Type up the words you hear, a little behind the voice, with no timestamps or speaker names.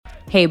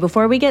Hey,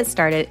 before we get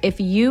started, if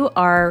you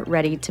are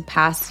ready to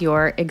pass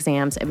your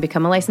exams and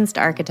become a licensed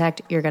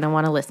architect, you're going to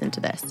want to listen to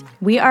this.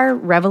 We are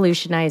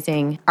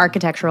revolutionizing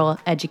architectural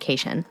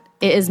education.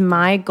 It is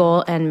my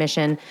goal and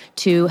mission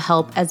to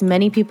help as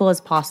many people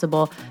as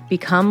possible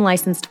become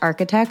licensed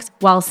architects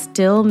while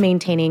still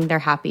maintaining their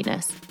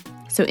happiness.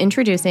 So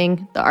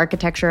introducing the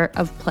Architecture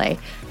of Play.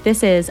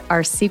 This is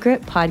our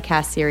secret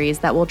podcast series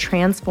that will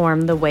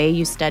transform the way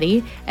you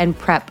study and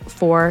prep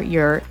for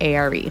your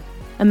ARE.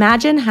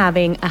 Imagine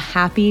having a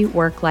happy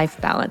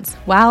work-life balance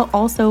while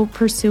also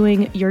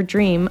pursuing your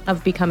dream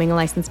of becoming a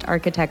licensed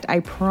architect. I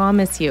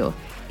promise you,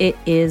 it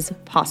is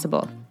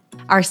possible.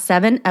 Our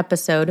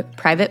 7-episode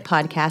private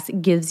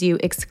podcast gives you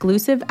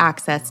exclusive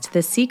access to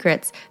the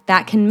secrets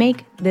that can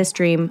make this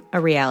dream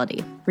a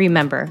reality.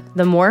 Remember,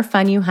 the more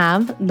fun you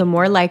have, the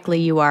more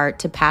likely you are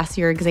to pass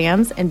your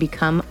exams and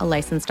become a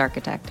licensed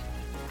architect.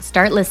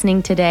 Start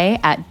listening today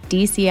at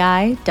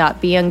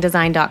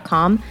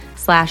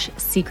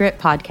dci.beyoungdesign.com/secret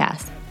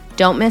podcast.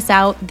 Don't miss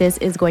out. This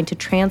is going to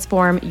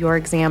transform your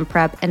exam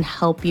prep and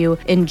help you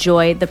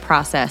enjoy the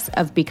process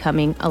of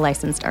becoming a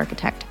licensed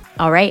architect.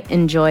 All right,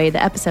 enjoy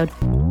the episode.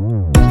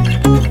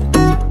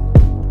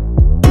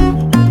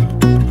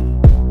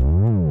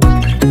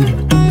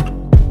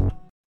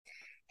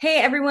 Hey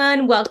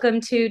everyone,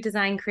 welcome to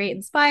Design, Create,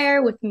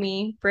 Inspire with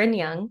me, Bryn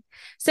Young.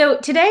 So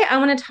today I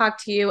want to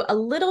talk to you a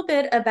little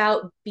bit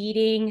about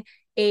beating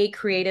a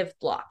creative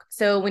block.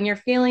 So when you're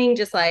feeling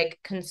just like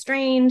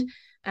constrained,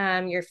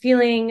 you're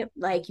feeling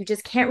like you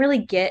just can't really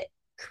get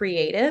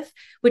creative,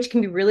 which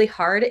can be really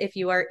hard if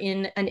you are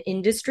in an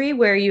industry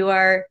where you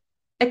are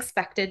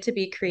expected to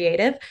be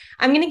creative.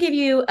 I'm going to give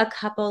you a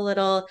couple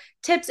little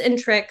tips and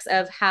tricks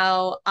of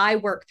how I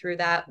work through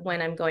that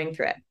when I'm going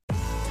through it.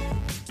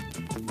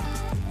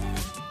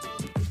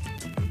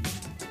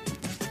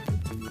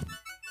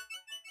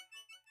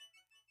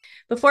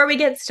 Before we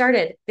get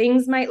started,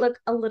 things might look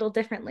a little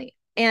differently.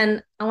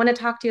 And I want to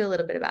talk to you a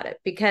little bit about it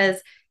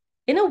because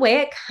in a way,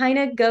 it kind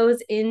of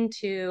goes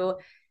into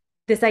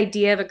this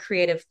idea of a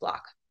creative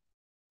block.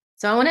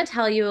 So I want to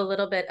tell you a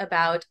little bit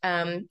about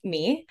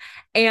me.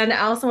 And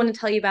I also want to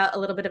tell you about a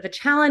little bit of a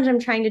challenge I'm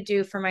trying to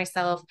do for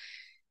myself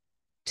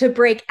to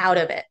break out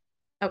of it.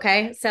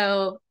 Okay.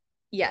 So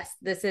yes,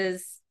 this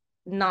is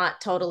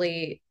not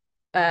totally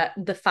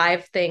the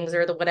 5 things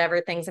or the whatever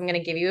things I'm going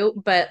to give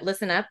you, but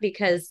listen up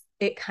because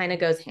it kind of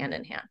goes hand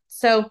in hand.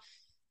 So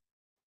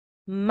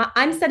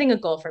I'm setting a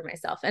goal for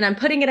myself and I'm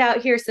putting it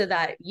out here so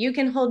that you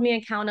can hold me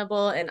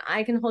accountable and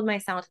I can hold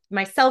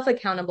myself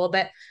accountable.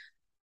 But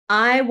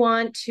I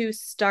want to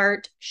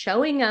start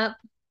showing up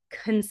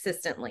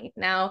consistently.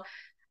 Now,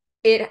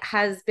 it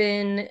has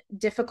been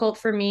difficult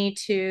for me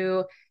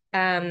to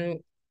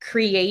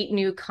create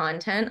new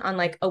content on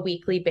like a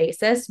weekly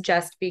basis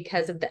just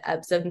because of the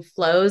ebbs and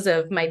flows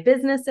of my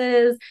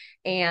businesses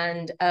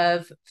and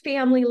of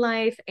family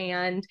life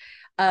and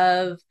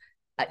of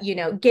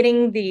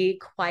getting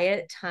the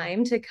quiet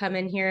time to come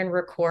in here and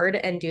record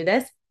and do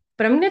this.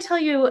 But I'm going to tell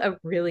you a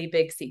really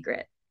big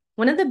secret.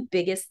 One of the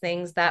biggest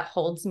things that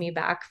holds me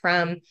back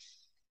from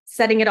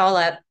setting it all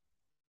up,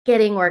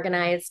 getting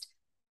organized,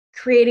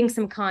 creating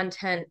some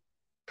content,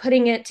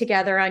 putting it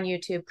together on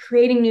YouTube,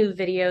 creating new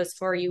videos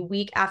for you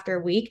week after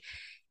week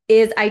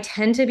is I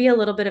tend to be a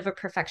little bit of a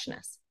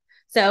perfectionist.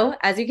 So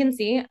as you can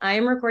see, I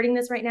am recording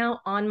this right now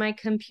on my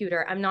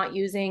computer. I'm not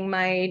using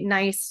my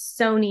nice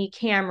Sony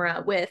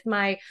camera with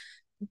my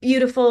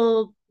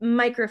beautiful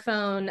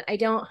microphone. I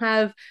don't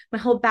have my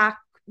whole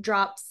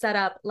backdrop set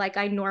up like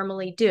I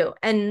normally do.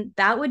 And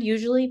that would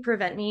usually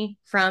prevent me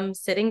from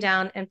sitting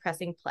down and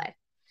pressing play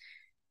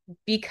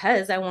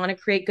because I want to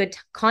create good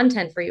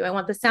content for you. I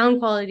want the sound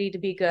quality to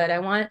be good. I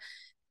want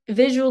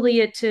visually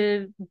it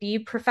to be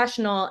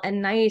professional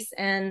and nice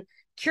and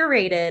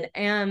curated.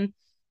 And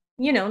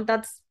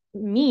that's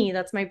me.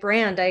 That's my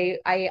brand. I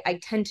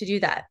tend to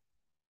do that.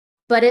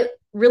 But it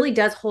really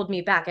does hold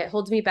me back. It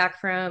holds me back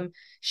from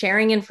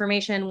sharing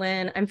information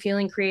when I'm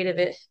feeling creative.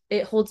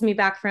 It holds me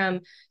back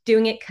from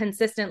doing it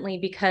consistently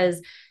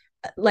because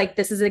like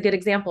this is a good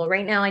example.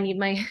 Right now I need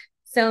my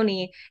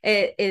Sony.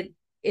 It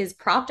is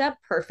propped up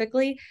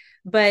perfectly,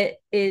 but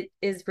it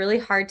is really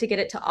hard to get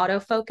it to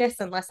autofocus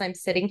unless I'm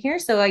sitting here.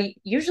 So I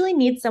usually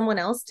need someone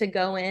else to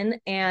go in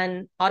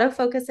and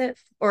autofocus it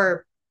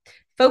or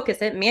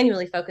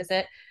manually focus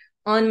it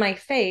on my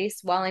face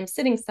while I'm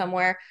sitting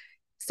somewhere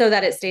so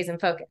that it stays in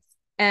focus.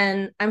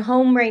 And I'm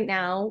home right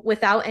now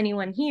without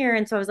anyone here.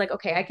 And so I was like,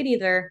 okay, I could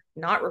either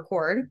not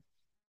record,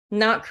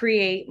 not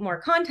create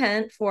more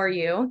content for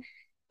you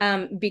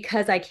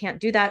because I can't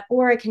do that,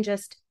 or I can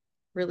just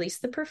release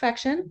the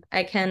perfection.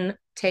 I can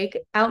take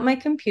out my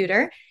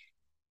computer,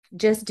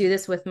 just do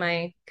this with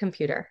my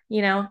computer,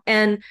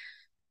 and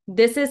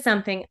this is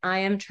something I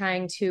am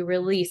trying to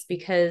release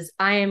because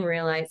I am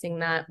realizing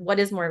that what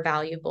is more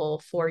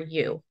valuable for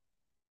you?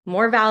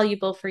 More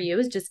valuable for you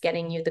is just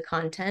getting you the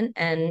content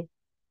and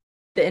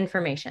the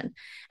information.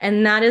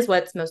 And that is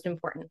what's most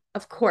important.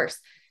 Of course,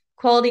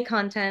 quality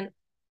content,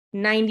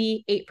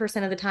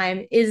 98% of the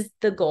time is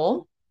the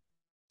goal.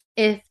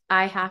 If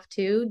I have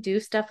to do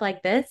stuff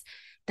like this,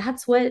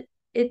 that's what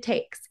it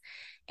takes.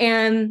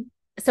 And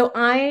so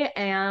I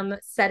am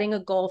setting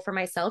a goal for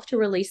myself to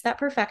release that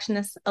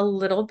perfectionist a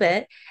little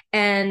bit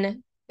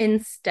and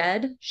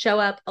instead show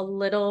up a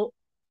little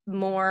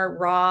more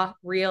raw,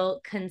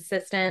 real,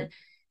 consistent,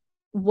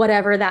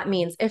 whatever that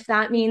means. If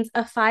that means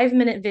a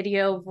 5-minute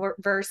video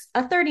versus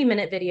a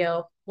 30-minute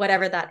video,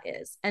 whatever that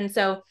is. And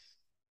so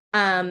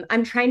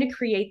I'm trying to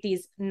create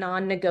these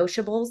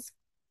non-negotiables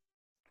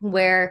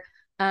where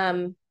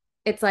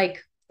it's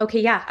like,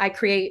 okay, yeah, I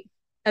create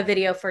a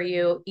video for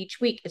you each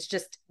week. It's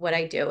just what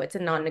I do. It's a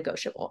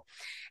non-negotiable.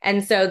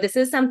 And so this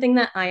is something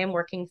that I am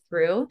working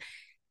through.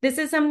 This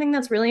is something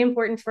that's really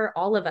important for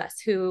all of us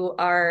who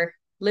are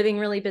living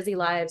really busy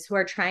lives, who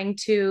are trying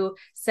to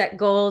set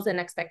goals and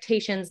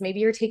expectations. Maybe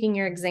you're taking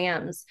your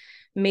exams.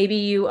 Maybe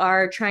you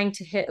are trying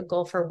to hit a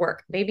goal for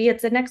work. Maybe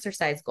it's an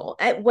exercise goal.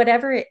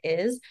 Whatever it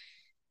is,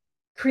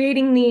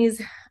 creating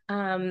these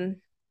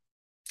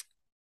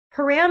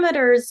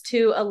parameters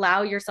to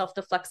allow yourself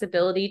the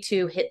flexibility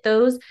to hit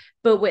those,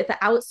 but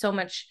without so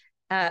much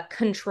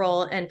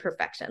control and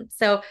perfection.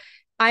 So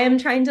I am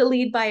trying to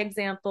lead by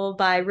example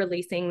by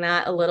releasing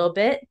that a little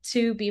bit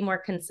to be more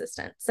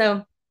consistent.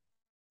 So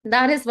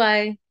that is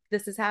why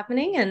this is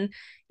happening. And,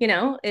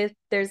 if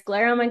there's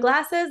glare on my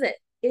glasses,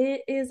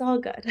 it is all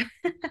good.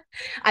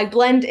 I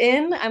blend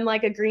in. I'm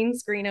like a green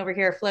screen over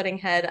here, floating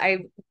head.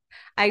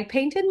 I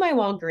painted my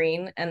wall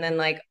green and then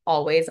like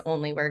always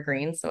only wear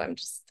green. So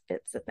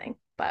it's a thing.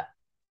 But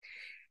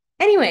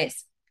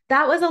anyways,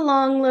 that was a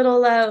long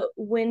little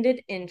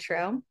winded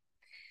intro.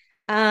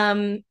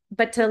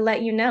 But to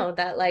let you know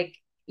that like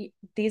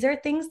these are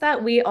things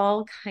that we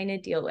all kind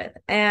of deal with.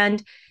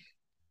 And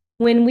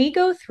when we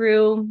go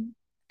through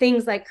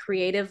things like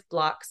creative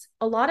blocks,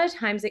 a lot of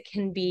times it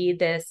can be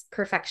this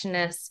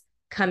perfectionist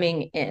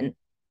coming in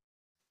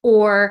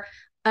or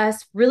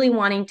us really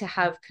wanting to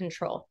have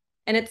control.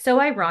 And it's so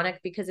ironic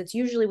because it's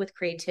usually with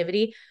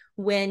creativity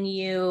when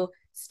you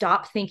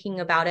stop thinking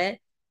about it,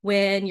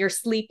 when you're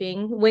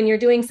sleeping, when you're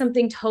doing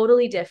something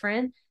totally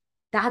different,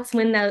 that's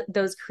when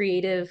those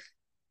creative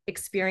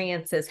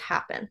experiences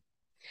happen.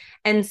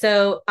 And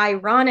so,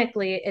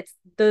 ironically, it's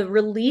the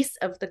release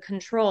of the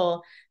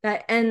control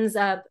that ends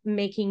up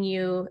making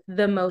you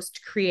the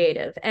most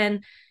creative.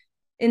 And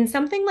in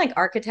something like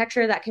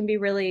architecture, that can be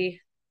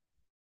really,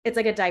 it's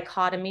like a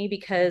dichotomy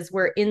because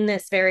we're in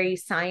this very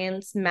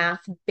science,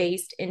 math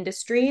based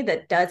industry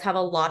that does have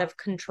a lot of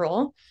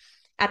control.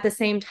 At the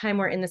same time,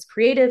 we're in this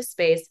creative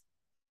space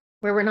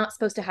where we're not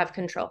supposed to have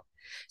control.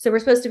 So we're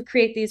supposed to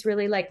create these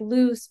really like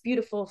loose,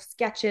 beautiful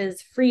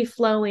sketches, free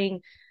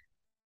flowing,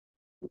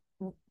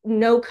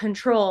 no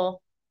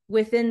control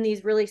within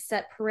these really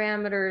set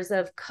parameters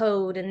of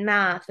code and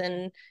math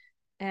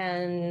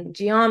and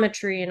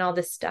geometry and all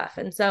this stuff.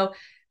 And so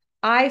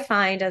I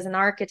find as an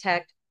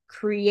architect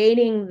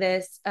creating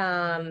this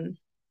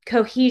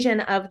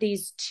cohesion of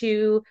these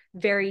two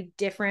very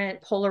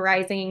different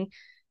polarizing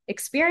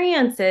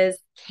experiences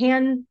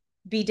can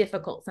be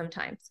difficult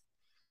sometimes,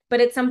 but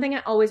it's something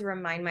I always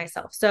remind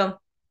myself. So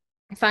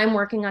if I'm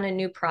working on a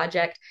new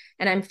project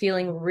and I'm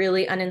feeling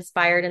really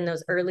uninspired in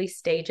those early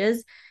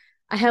stages,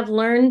 I have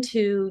learned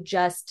to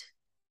just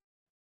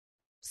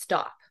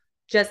stop,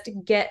 just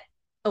get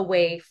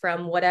away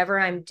from whatever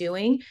I'm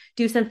doing,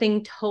 do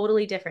something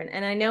totally different.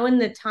 And I know in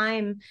the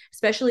time,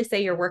 especially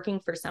say you're working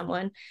for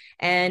someone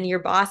and your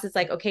boss is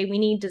like, okay, we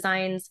need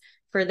designs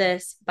for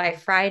this by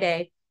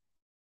Friday.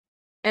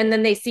 And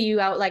then they see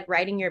you out like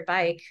riding your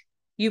bike.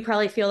 You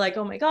probably feel like,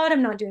 oh my God,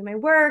 I'm not doing my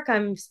work.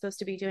 I'm supposed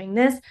to be doing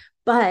this.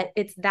 But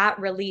it's that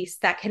release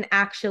that can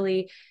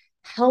actually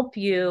help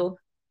you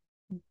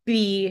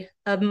be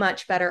a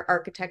much better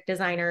architect,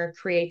 designer,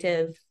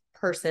 creative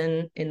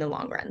person in the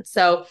long run.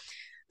 So,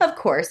 of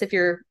course, if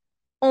you're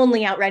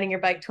only out riding your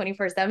bike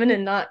 24/7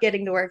 and not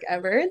getting to work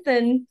ever,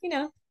 then,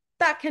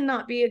 that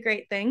cannot be a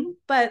great thing.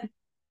 But,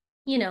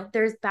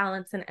 there's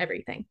balance in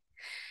everything.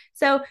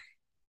 So,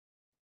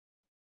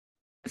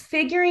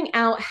 figuring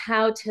out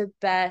how to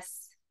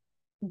best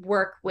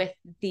work with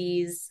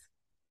these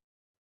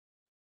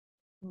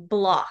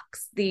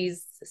blocks,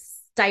 these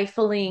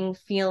stifling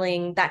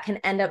feeling that can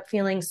end up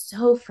feeling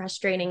so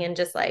frustrating and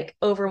just like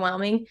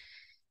overwhelming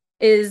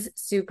is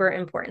super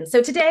important.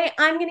 So today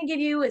I'm going to give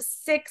you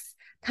 6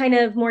 kind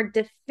of more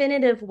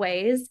definitive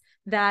ways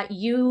that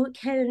you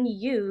can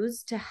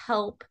use to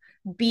help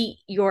beat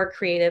your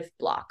creative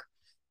block.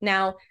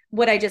 Now,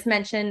 what I just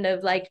mentioned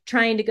of like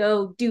trying to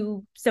go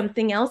do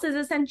something else is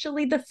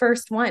essentially the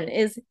first one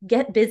is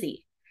get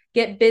busy.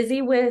 Get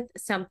busy with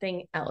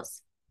something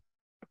else.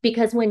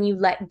 Because when you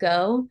let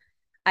go,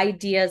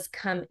 ideas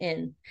come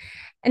in.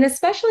 And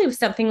especially with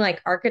something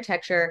like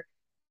architecture,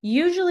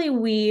 usually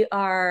we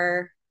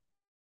are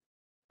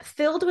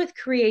filled with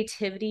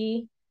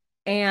creativity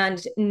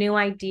and new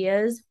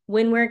ideas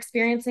when we're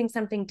experiencing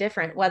something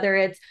different, whether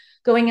it's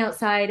going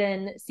outside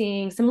and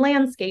seeing some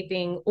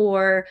landscaping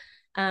or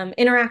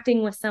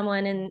interacting with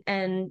someone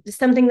and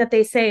something that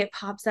they say, it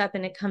pops up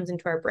and it comes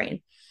into our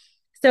brain.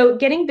 So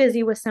getting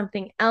busy with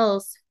something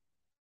else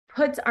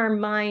puts our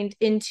mind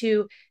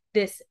into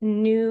this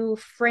new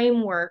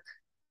framework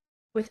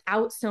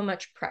without so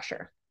much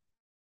pressure.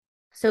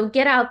 So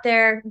get out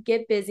there,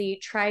 get busy,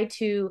 try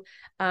to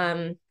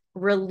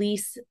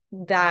release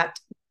that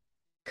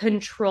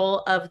control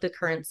of the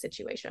current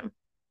situation.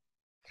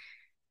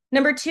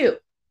 Number 2,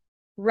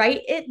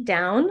 write it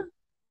down,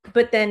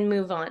 but then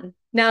move on.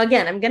 Now,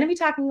 again, I'm going to be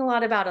talking a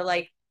lot about it,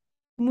 like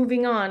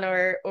moving on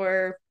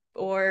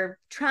or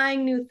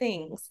trying new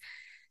things.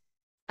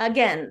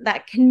 Again,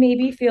 that can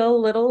maybe feel a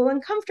little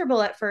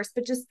uncomfortable at first,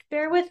 but just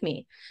bear with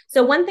me.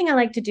 So one thing I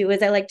like to do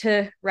is I like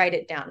to write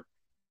it down.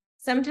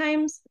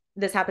 Sometimes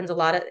this happens a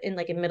lot in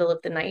like in the middle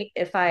of the night.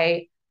 If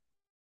I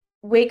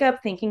wake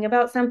up thinking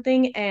about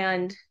something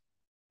and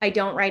I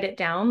don't write it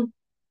down,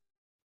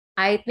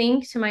 I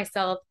think to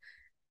myself,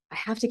 I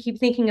have to keep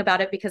thinking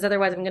about it because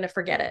otherwise I'm going to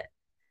forget it.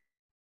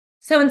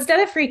 So instead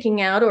of freaking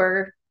out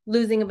or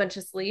losing a bunch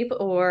of sleep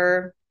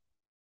or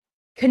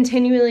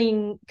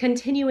continuing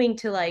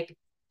to like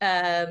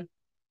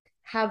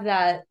have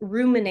that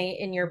ruminate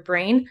in your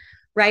brain,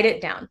 write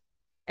it down.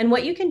 And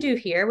what you can do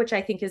here, which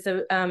I think is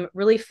a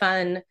really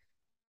fun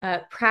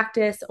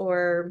practice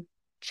or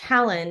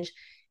challenge,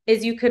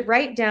 is you could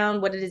write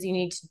down what it is you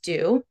need to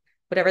do,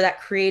 whatever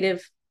that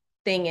creative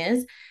thing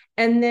is,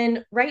 and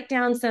then write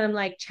down some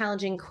like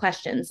challenging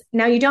questions.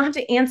 Now, you don't have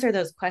to answer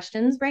those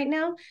questions right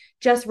now,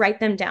 just write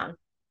them down,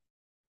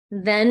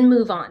 then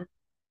move on.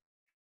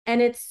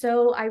 And it's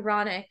so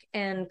ironic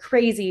and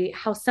crazy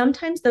how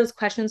sometimes those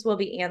questions will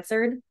be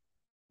answered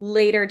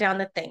later down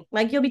the thing.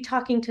 Like you'll be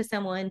talking to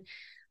someone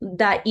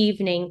that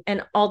evening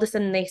and all of a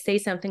sudden they say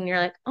something and you're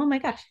like, oh my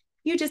gosh,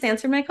 you just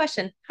answered my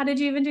question. How did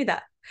you even do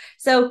that?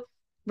 So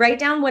write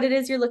down what it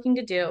is you're looking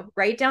to do.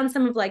 Write down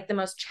some of like the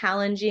most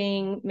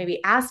challenging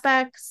maybe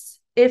aspects,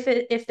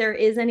 if there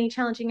is any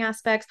challenging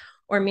aspects,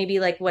 or maybe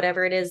like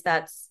whatever it is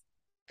that's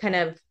kind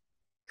of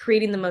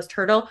creating the most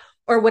hurdle,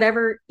 or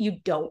whatever you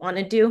don't want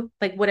to do,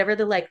 like whatever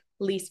the like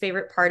least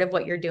favorite part of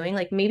what you're doing.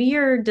 Like maybe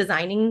you're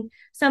designing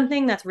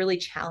something that's really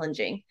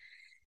challenging.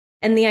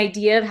 And the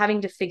idea of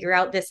having to figure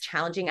out this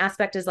challenging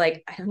aspect is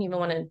like, I don't even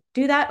want to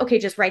do that. Okay,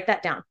 just write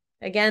that down.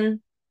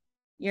 Again,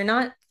 you're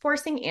not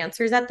forcing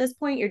answers at this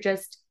point. You're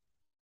just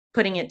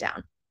putting it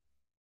down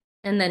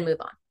and then move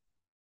on.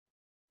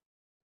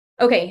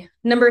 Okay,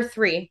 number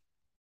 3,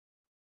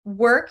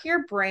 work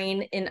your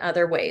brain in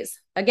other ways.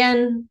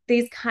 Again,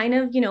 these kind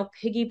of,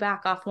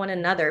 piggyback off one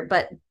another,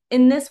 but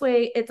in this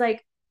way, it's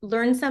like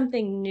learn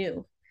something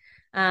new.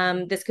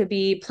 This could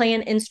be play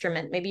an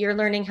instrument. Maybe you're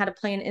learning how to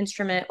play an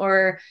instrument,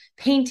 or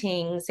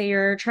painting. Say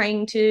you're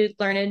trying to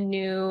learn a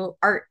new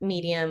art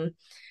medium.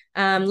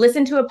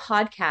 Listen to a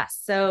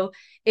podcast. So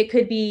it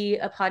could be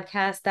a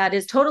podcast that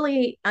is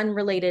totally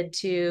unrelated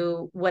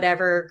to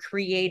whatever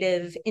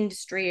creative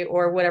industry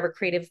or whatever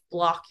creative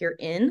block you're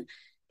in.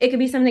 It could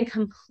be something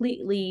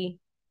completely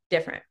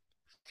different.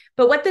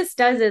 But what this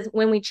does is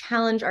when we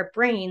challenge our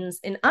brains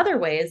in other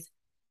ways,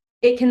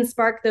 it can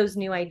spark those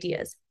new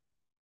ideas.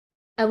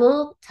 I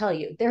will tell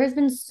you, there has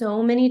been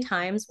so many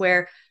times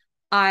where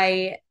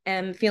I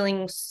am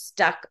feeling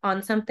stuck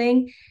on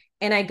something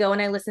and I go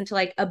and I listen to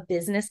like a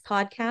business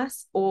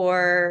podcast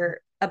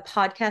or a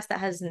podcast that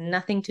has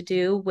nothing to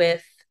do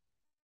with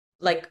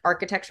like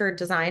architecture or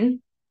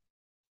design.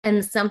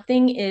 And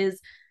something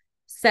is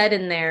said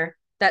in there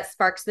that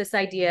sparks this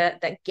idea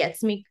that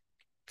gets me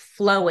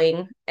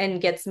flowing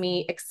and gets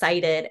me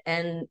excited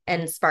and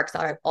sparks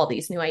all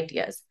these new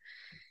ideas.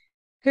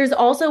 There's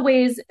also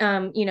ways,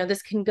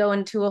 this can go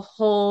into a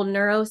whole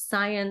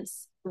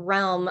neuroscience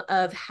realm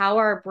of how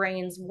our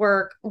brains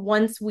work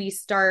once we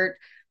start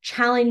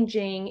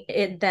challenging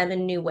them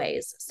in new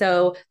ways.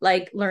 So,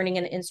 like learning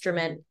an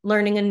instrument,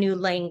 learning a new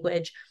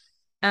language,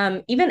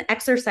 even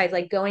exercise,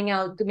 like going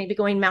out, maybe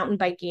going mountain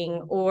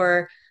biking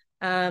or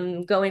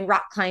going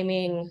rock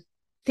climbing,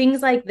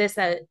 things like this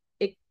that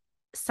it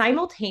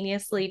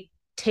simultaneously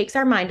takes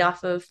our mind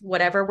off of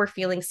whatever we're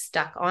feeling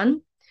stuck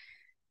on.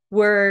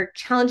 We're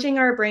challenging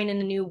our brain in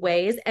new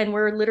ways, and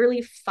we're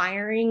literally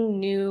firing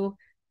new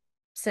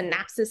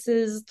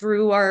synapses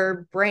through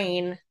our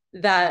brain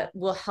that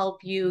will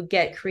help you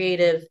get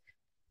creative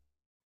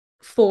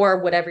for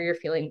whatever you're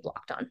feeling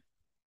blocked on.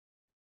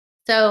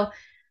 So,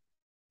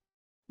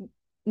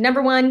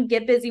 number 1,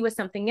 get busy with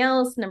something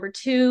else. Number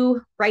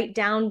 2, write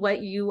down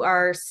what you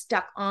are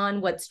stuck on,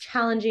 what's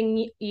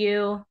challenging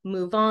you,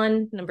 move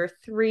on. Number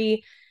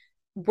 3,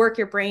 work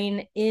your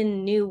brain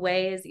in new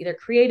ways, either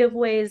creative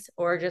ways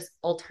or just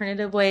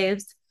alternative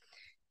ways.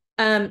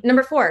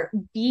 Number 4,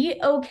 be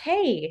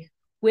okay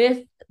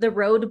with the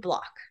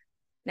roadblock.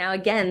 Now,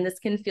 again, this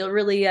can feel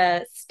really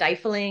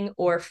stifling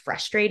or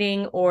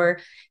frustrating, or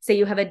say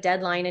you have a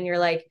deadline and you're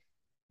like,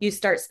 you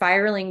start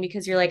spiraling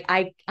because you're like,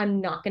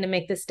 I'm not going to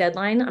make this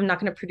deadline. I'm not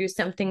going to produce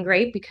something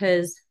great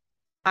because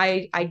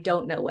I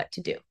don't know what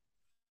to do.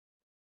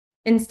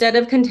 Instead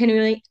of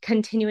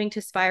continuing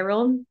to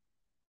spiral,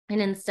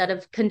 and instead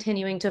of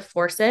continuing to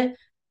force it,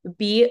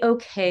 be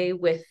okay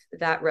with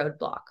that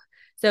roadblock.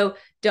 So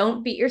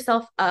don't beat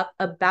yourself up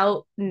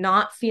about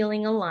not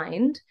feeling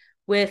aligned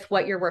with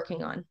what you're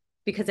working on,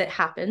 because it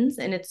happens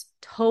and it's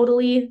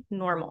totally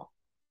normal.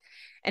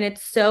 And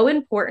it's so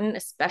important,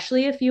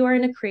 especially if you are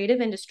in a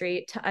creative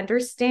industry, to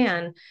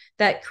understand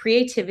that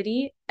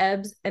creativity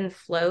ebbs and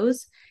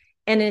flows.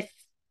 And if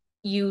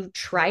you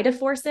try to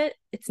force it,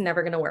 it's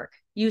never going to work.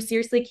 You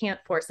seriously can't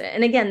force it.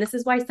 And again, this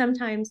is why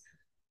sometimes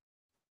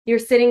you're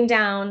sitting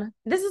down.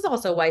 This is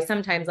also why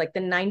sometimes like the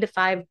 9 to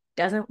 5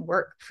 doesn't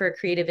work for a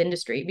creative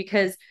industry,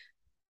 because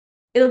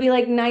it'll be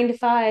like 9 to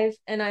 5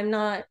 and I'm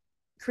not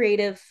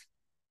creative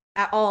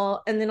at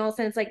all. And then all of a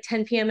sudden it's like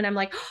 10 p.m. and I'm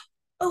like,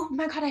 oh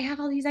my God, I have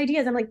all these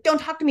ideas. I'm like, don't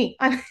talk to me.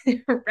 I'm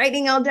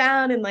writing all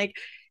down and like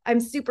I'm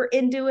super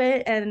into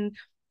it. And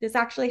this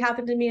actually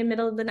happened to me in the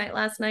middle of the night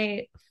last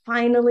night.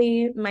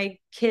 Finally, my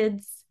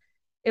kids,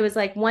 it was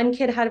like one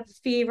kid had a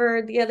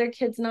fever, the other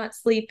kid's not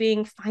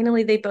sleeping.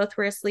 Finally, they both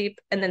were asleep.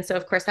 And then so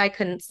of course I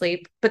couldn't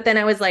sleep. But then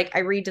I was like,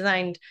 I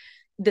redesigned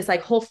this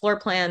like whole floor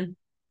plan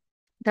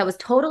that was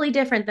totally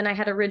different than I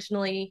had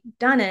originally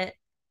done it.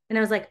 And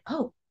I was like,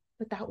 oh,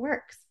 but that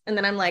works. And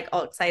then I'm like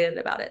all excited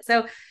about it.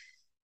 So,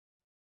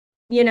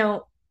 you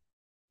know,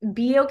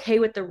 be okay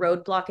with the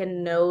roadblock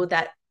and know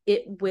that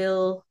it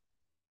will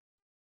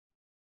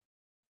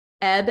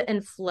ebb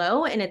and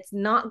flow and it's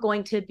not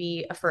going to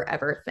be a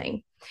forever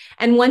thing.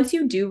 And once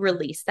you do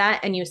release that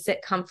and you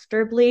sit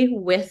comfortably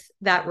with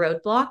that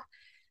roadblock,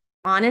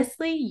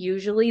 honestly,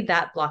 usually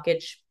that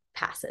blockage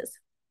passes.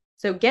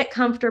 So get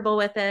comfortable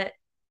with it.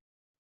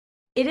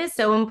 It is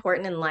so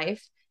important in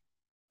life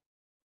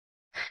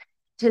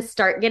to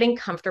start getting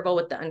comfortable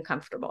with the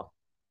uncomfortable.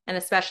 And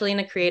especially in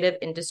a creative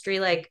industry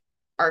like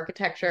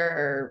architecture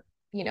or,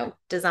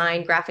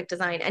 design, graphic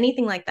design,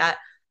 anything like that,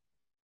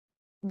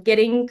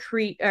 getting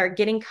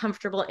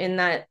comfortable in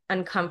that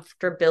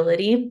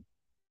uncomfortability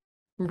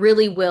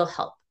really will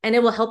help. And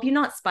it will help you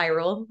not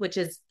spiral, which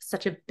is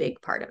such a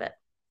big part of it.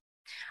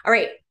 All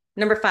right,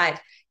 number 5,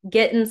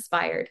 get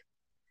inspired.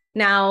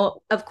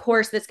 Now, of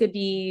course, this could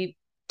be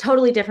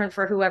totally different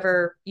for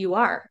whoever you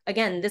are.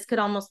 Again, this could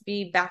almost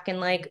be back in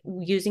like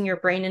using your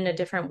brain in a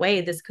different way.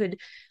 This could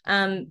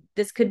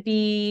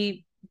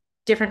be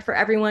different for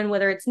everyone,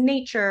 whether it's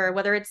nature,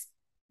 whether it's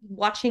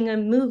watching a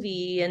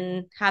movie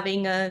and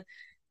having a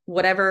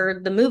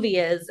whatever the movie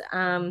is.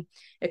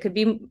 It could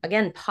be,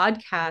 again,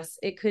 podcasts.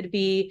 It could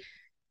be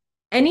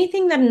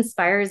anything that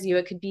inspires you.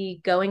 It could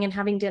be going and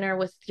having dinner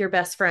with your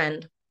best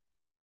friend.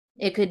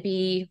 It could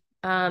be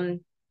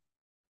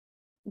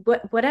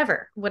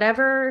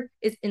whatever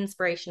is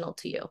inspirational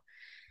to you.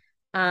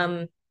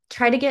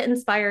 Try to get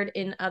inspired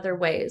in other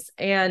ways.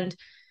 And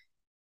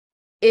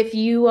if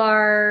you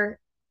are,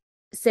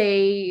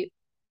 say,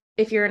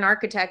 if you're an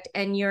architect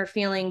and you're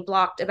feeling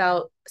blocked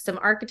about some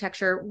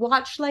architecture,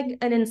 watch like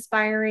an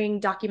inspiring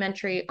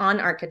documentary on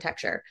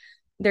architecture.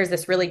 There's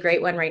this really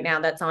great one right now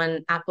that's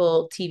on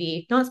Apple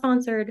TV, not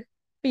sponsored,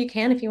 but you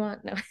can if you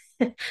want.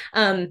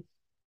 No.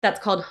 That's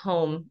called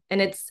Home.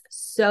 And it's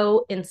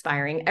so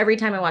inspiring. Every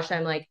time I watch it,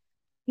 I'm like,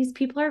 these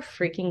people are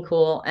freaking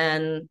cool.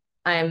 And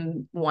I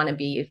want to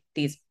be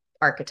these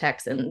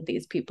architects and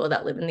these people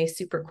that live in these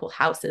super cool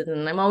houses.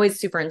 And I'm always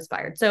super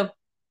inspired. So,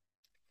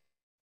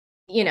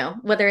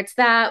 whether it's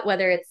that,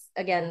 whether it's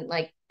again,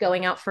 like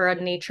going out for a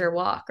nature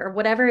walk or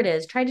whatever it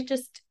is, try to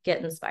just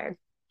get inspired.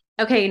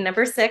 Okay.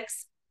 Number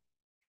 6,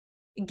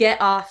 get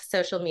off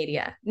social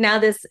media. Now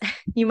this,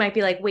 you might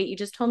be like, wait, you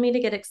just told me to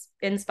get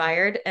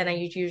inspired. And I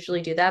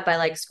usually do that by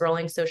like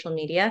scrolling social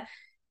media.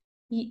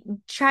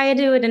 Try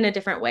to do it in a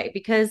different way,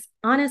 because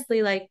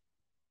honestly, like,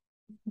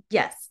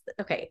 yes,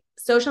 okay,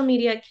 social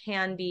media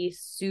can be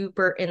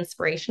super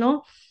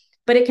inspirational,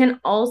 but it can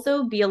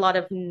also be a lot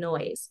of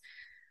noise.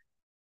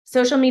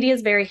 Social media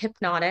is very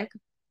hypnotic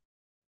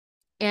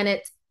and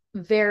it's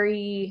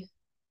very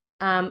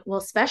well,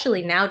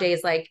 especially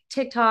nowadays, like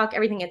TikTok,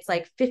 everything, it's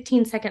like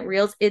 15-second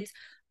reels. It's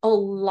a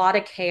lot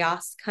of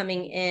chaos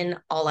coming in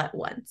all at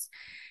once.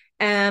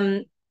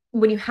 Um,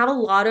 when you have a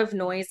lot of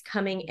noise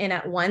coming in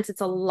at once,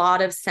 it's a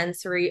lot of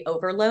sensory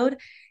overload,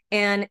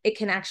 and it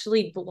can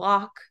actually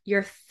block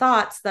your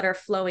thoughts that are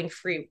flowing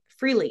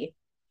freely.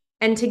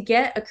 And to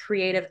get a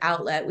creative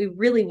outlet, we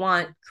really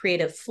want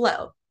creative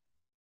flow,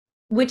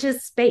 which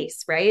is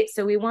space, right?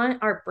 So we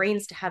want our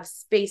brains to have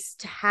space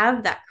to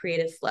have that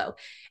creative flow.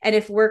 And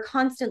if we're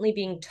constantly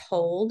being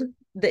told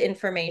the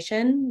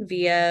information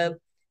via,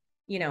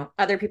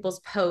 other people's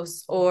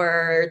posts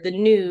or the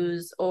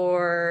news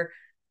or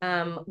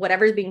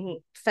whatever's being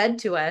fed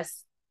to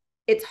us,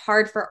 it's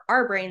hard for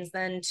our brains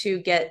then to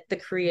get the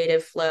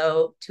creative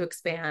flow to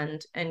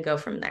expand and go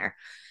from there.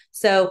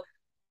 So,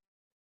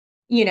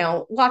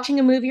 watching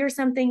a movie or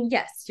something,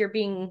 yes, you're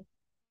being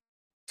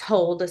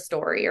told a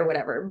story or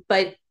whatever,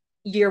 but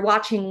you're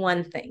watching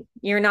one thing.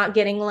 You're not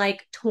getting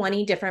like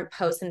 20 different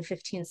posts in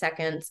 15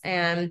 seconds.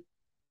 And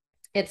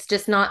it's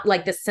just not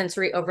like the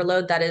sensory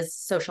overload that is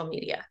social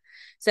media.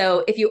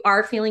 So if you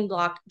are feeling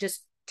blocked,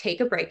 just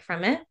take a break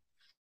from it.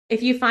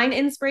 If you find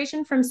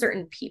inspiration from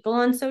certain people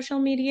on social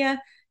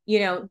media,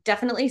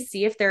 definitely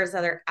see if there's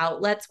other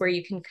outlets where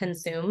you can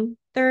consume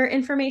their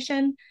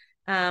information.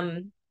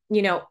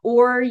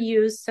 Or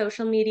use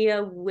social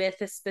media with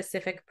a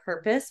specific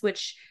purpose,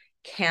 which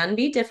can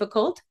be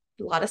difficult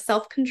a lot of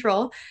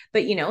self-control.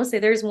 But say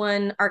there's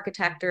one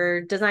architect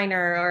or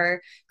designer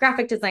or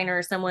graphic designer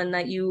or someone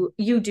that you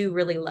do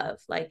really love,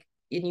 like,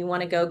 and you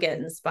want to go get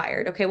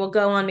inspired. Okay, well,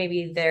 go on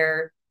maybe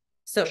their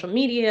social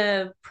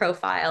media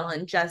profile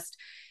and just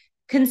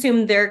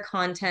consume their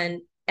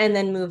content and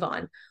then move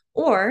on.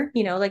 Or,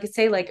 like I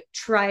say, like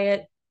try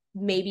it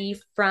maybe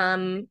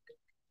from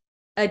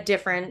a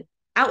different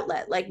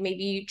outlet. Like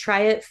maybe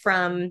try it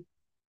from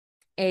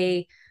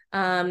a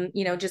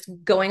just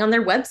going on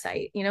their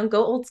website,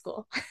 go old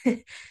school.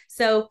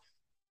 So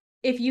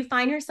if you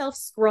find yourself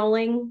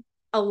scrolling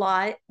a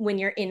lot when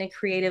you're in a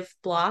creative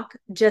block,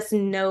 just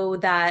know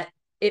that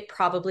it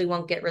probably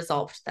won't get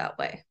resolved that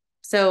way.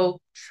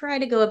 So try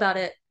to go about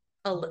it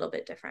a little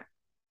bit different.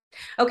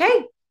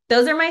 Okay,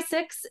 those are my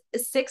six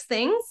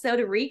things. So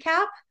to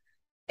recap,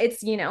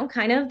 it's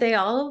kind of they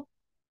all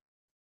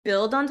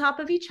build on top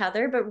of each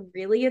other, but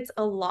really it's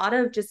a lot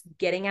of just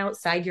getting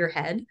outside your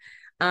head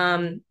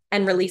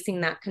and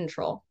releasing that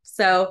control.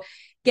 So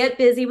get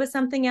busy with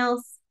something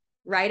else,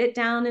 write it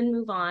down and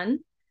move on.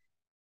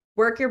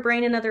 Work your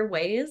brain in other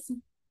ways.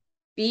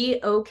 Be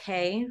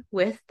okay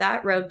with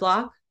that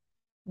roadblock.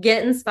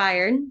 Get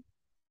inspired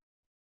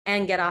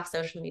and get off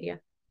social media.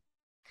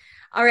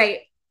 All right.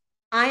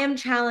 I am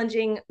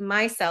challenging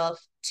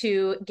myself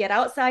to get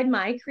outside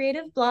my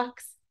creative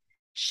blocks,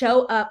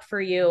 show up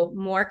for you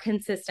more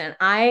consistent.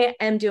 I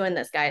am doing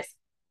this, guys.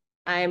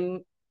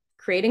 I'm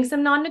creating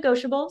some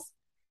non-negotiables.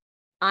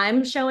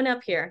 I'm showing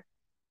up here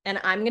and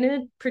I'm going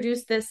to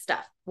produce this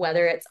stuff,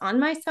 whether it's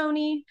on my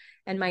Sony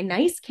and my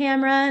nice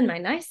camera and my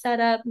nice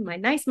setup, my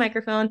nice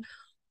microphone,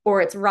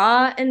 or it's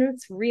raw and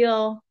it's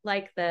real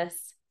like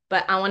this.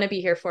 But I want to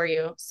be here for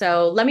you.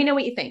 So let me know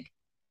what you think.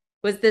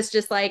 Was this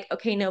just like,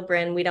 okay, no,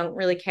 Bryn, we don't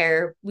really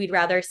care. We'd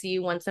rather see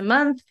you once a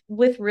month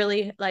with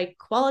really like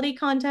quality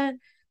content?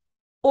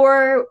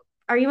 Or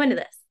are you into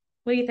this?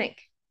 What do you think?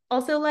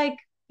 Also, like,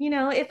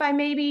 if I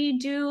maybe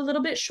do a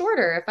little bit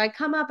shorter, if I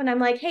come up and I'm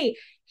like, hey,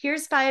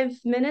 here's 5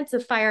 minutes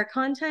of fire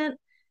content,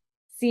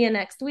 see you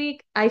next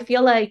week. I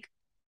feel like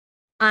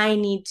I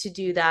need to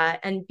do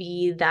that and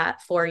be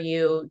that for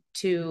you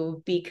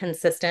to be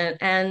consistent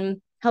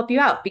and help you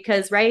out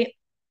because, right?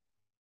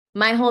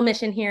 My whole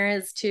mission here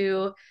is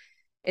to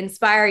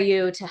inspire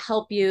you, to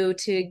help you,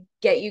 to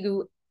get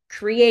you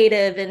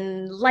creative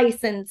and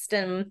licensed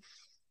and,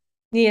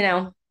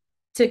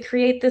 to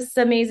create this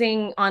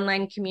amazing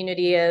online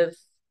community of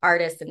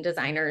artists and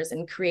designers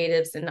and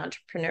creatives and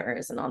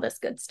entrepreneurs and all this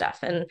good stuff.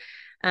 And,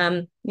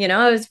 I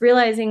was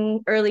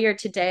realizing earlier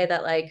today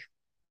that, like,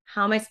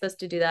 how am I supposed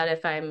to do that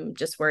if I'm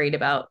just worried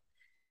about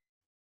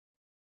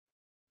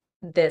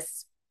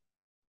this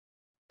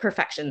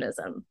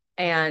perfectionism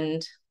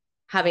and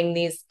having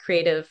these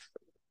creative,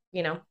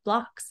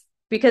 blocks?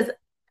 Because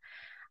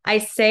I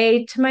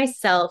say to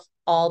myself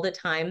all the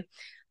time,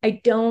 I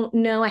don't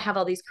know. I have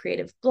all these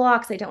creative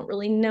blocks. I don't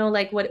really know,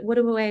 like, what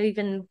do I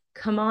even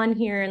come on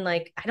here and,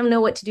 like, I don't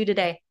know what to do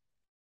today.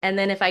 And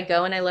then if I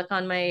go and I look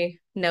on my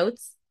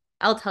notes,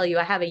 I'll tell you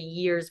I have a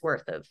year's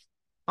worth of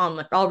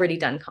already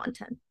done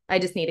content. I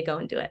just need to go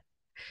and do it.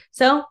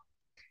 So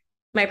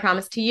my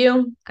promise to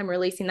you, I'm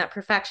releasing that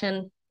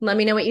perfection. Let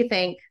me know what you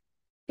think.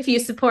 If you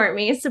support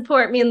me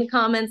in the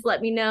comments.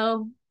 Let me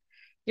know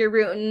you're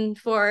rooting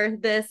for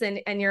this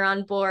and you're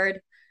on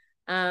board.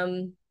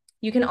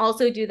 You can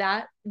also do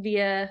that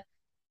via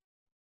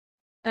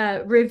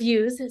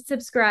reviews,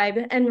 subscribe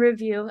and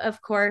review,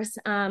 of course,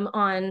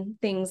 on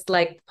things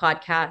like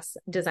podcasts,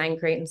 Design,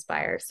 Create,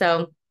 Inspire.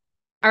 So,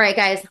 all right,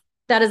 guys,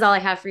 that is all I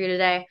have for you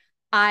today.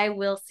 I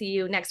will see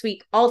you next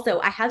week.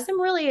 Also, I have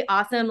some really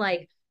awesome,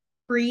 like,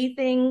 free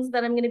things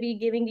that I'm going to be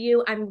giving to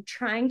you. I'm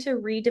trying to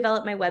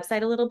redevelop my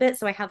website a little bit.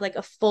 So I have like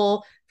a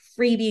full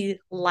freebie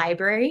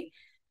library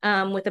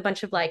with a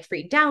bunch of like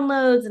free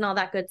downloads and all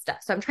that good stuff.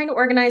 So I'm trying to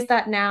organize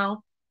that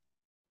now.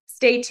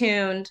 Stay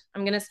tuned.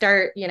 I'm going to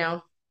start,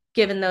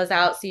 giving those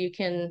out so you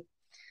can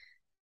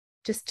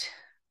just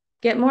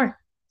get more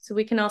so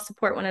we can all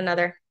support one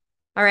another.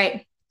 All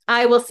right.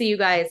 I will see you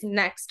guys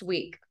next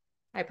week.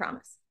 I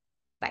promise.